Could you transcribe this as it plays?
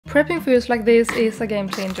Prepping foods like this is a game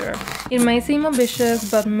changer. It may seem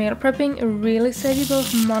ambitious, but meal prepping really saves you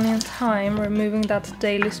both money and time, removing that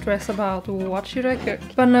daily stress about what should I cook.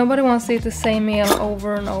 But nobody wants to eat the same meal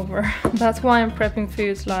over and over. That's why I'm prepping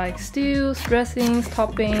foods like stews, dressings,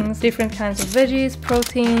 toppings, different kinds of veggies,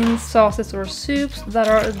 proteins, sauces or soups that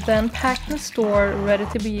are then packed and stored ready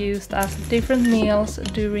to be used as different meals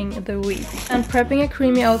during the week. And prepping a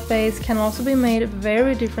creamy oat base can also be made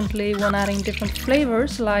very differently when adding different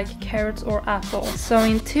flavors like carrots or apples. So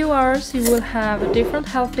in 2 hours you will have different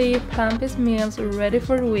healthy plant-based meals ready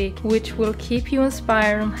for the week, which will keep you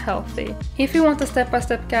inspired and healthy. If you want a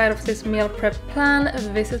step-by-step guide of this meal prep plan,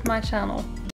 visit my channel.